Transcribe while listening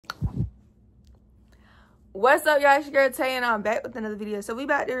What's up, y'all? It's your girl Tay, and I'm back with another video. So we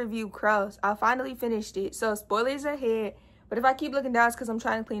about to review Cross. I finally finished it. So spoilers ahead. But if I keep looking down, it's because I'm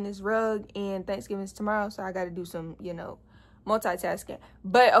trying to clean this rug, and Thanksgiving's tomorrow, so I got to do some, multitasking.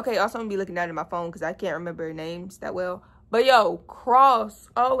 But okay, also I'm gonna be looking down at my phone because I can't remember names that well. But yo, Cross,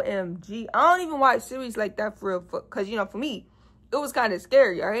 OMG. I don't even watch series like that for real, because for me, it was kind of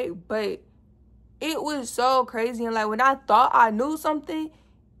scary, all right? But it was so crazy, and like when I thought I knew something,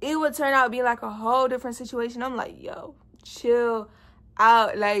 it would turn out to be like a whole different situation. I'm like, yo, chill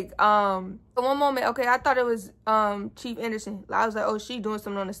out. Like, one moment, okay, I thought it was Chief Anderson. I was like, oh, she doing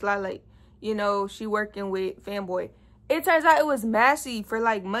something on the slide, like, she working with Fanboy. It turns out it was Massey for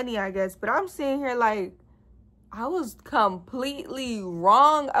like money, I guess. But I'm sitting here like, I was completely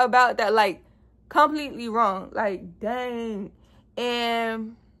wrong about that. Like, completely wrong. Like, dang.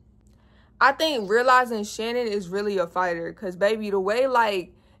 And I think realizing Shannon is really a fighter. Because, baby, the way,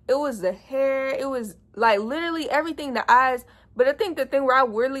 like, it was the hair. It was, like, literally everything, the eyes. But I think the thing where I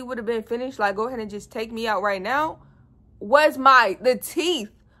really would have been finished, like, go ahead and just take me out right now, was the teeth.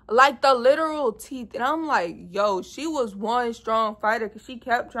 Like, the literal teeth. And I'm like, yo, she was one strong fighter because she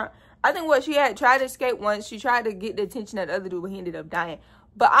kept trying. I think she had tried to escape once. She tried to get the attention of the other dude, but he ended up dying.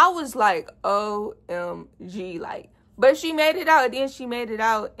 But I was like, OMG, like. But she made it out. At the end, she made it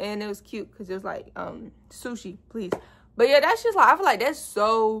out. And it was cute because it was like, sushi, please. But yeah, that's just like, I feel like that's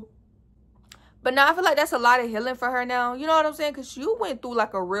so. But now I feel like that's a lot of healing for her now. You know what I'm saying? Because you went through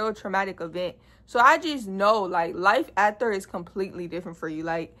like a real traumatic event. So I just know, like, life after is completely different for you.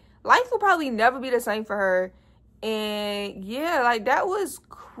 Like, life will probably never be the same for her. And yeah, like, that was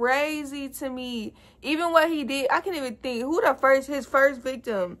crazy to me. Even what he did, I can't even think who his first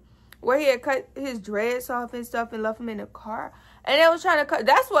victim, where he had cut his dreads off and stuff and left him in the car. And they was trying to cut.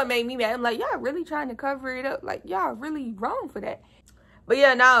 That's what made me mad. I'm like, y'all really trying to cover it up. Like, y'all really wrong for that. But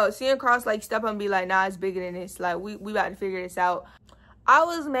yeah, now seeing Cross like step up and be like, nah, it's bigger than this. Like, we about to figure this out. I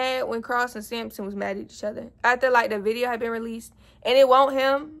was mad when Cross and Samson was mad at each other. After like the video had been released. And it wasn't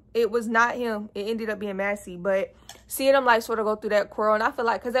him. It was not him. It ended up being Massey. But seeing them like sort of go through that quarrel. And I feel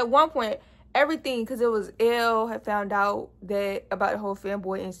like, because at one point, everything, because it was Elle had found out that about the whole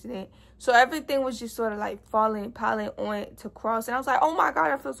Fanboy incident. So everything was just sort of like piling on to Cross. And I was like, oh my God,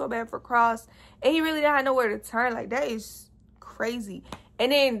 I feel so bad for Cross. And he really didn't have nowhere to turn. Like, that is crazy.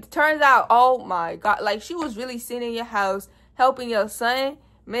 And then turns out, oh my God, like, she was really sitting in your house helping your son.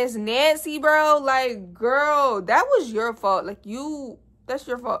 Miss Nancy, bro, like, girl, that was your fault. Like, that's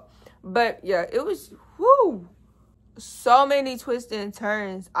your fault. But yeah, it was, whoo, so many twists and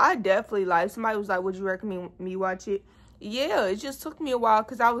turns. I definitely, like, somebody was like, would you recommend me watch it? Yeah, it just took me a while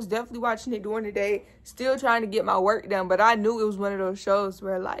because I was definitely watching it during the day, still trying to get my work done. But I knew it was one of those shows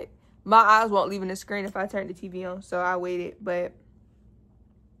where, like, my eyes won't leave the screen if I turn the TV on. So I waited, but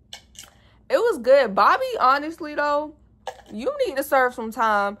it was good. Bobby, honestly, though, you need to serve some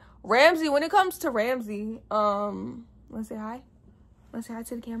time. Ramsey, when it comes to Ramsey, wanna say hi? Wanna say hi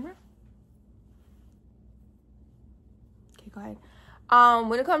to the camera? Okay, go ahead.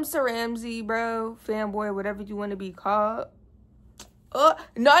 When it comes to Ramsey, bro, Fanboy, whatever you want to be called,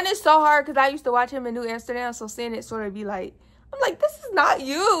 none is so hard because I used to watch him in New Amsterdam, so seeing it sort of be like, I'm like, this is not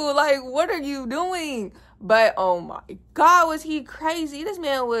you. Like, what are you doing? But oh my God, was he crazy? This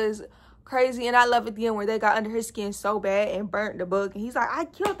man was crazy. And I love at the end where they got under his skin so bad and burnt the book. And he's like, I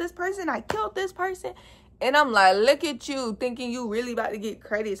killed this person. I killed this person. And I'm like, look at you thinking you really about to get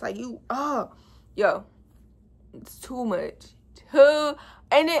credits. Like, yo, it's too much.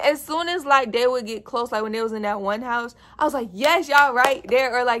 And then as soon as like they would get close, like when they was in that one house, I was like, yes, y'all right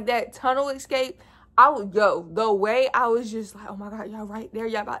there. Or like that tunnel escape. The way I was just like, oh my God, y'all right there.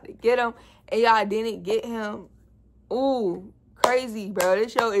 Y'all about to get him. And y'all didn't get him. Ooh, crazy, bro.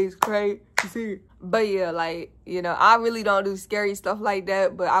 This show is crazy. But yeah, like, I really don't do scary stuff like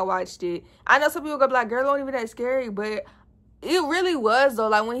that, but I watched it. I know some people gonna be like, girl, don't even that scary, but it really was, though.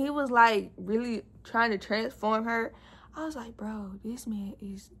 Like, when he was like really trying to transform her, I was like, bro, this man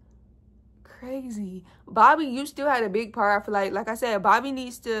is crazy. Bobby, you still had a big part. I feel like I said, Bobby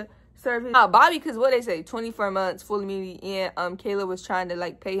needs to serve his Bobby, because what they say, 24 months full immunity, and Kayla was trying to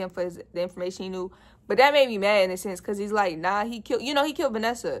like pay him for the information he knew. But that made me mad in a sense, because he's like, nah, he killed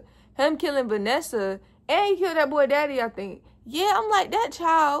Vanessa. Him killing Vanessa, and he killed that boy daddy, I think. Yeah, I'm like, that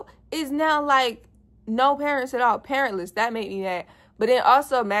child is now like no parents at all, parentless. That made me mad. But then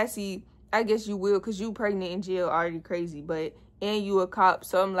also, Massey, I guess you will, because you pregnant in jail, already crazy, and you a cop,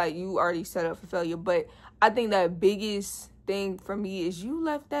 so I'm like, you already set up for failure. But I think the biggest thing for me is you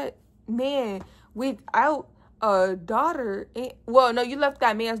left that man without a daughter. Well, no, you left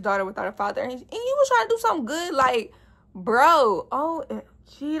that man's daughter without a father, and he was trying to do something good. Like, bro,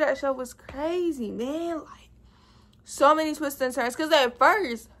 Gee, that show was crazy, man. Like, so many twists and turns. Because at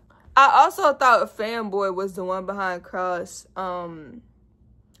first, I also thought Fanboy was the one behind Cross.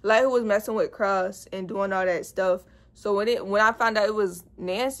 Like, who was messing with Cross and doing all that stuff. So when I found out it was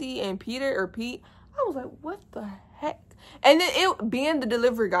Nancy and Pete, I was like, what the heck? And then it being the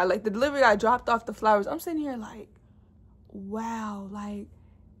delivery guy, like, the delivery guy dropped off the flowers. I'm sitting here like, wow, like,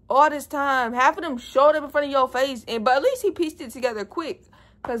 all this time, half of them showed up in front of your face, but at least he pieced it together quick.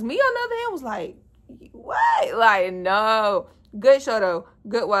 Because me, on the other hand, was like, what? Like, no. Good show, though.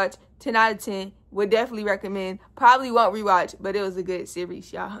 Good watch. 10 out of 10. Would definitely recommend. Probably won't rewatch, but it was a good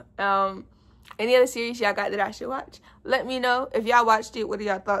series, y'all. Any other series y'all got that I should watch? Let me know. If y'all watched it, what are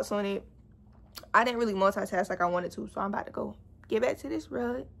y'all thoughts on it? I didn't really multitask like I wanted to, so I'm about to go get back to this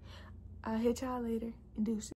rug. I'll hit y'all later. And deuces.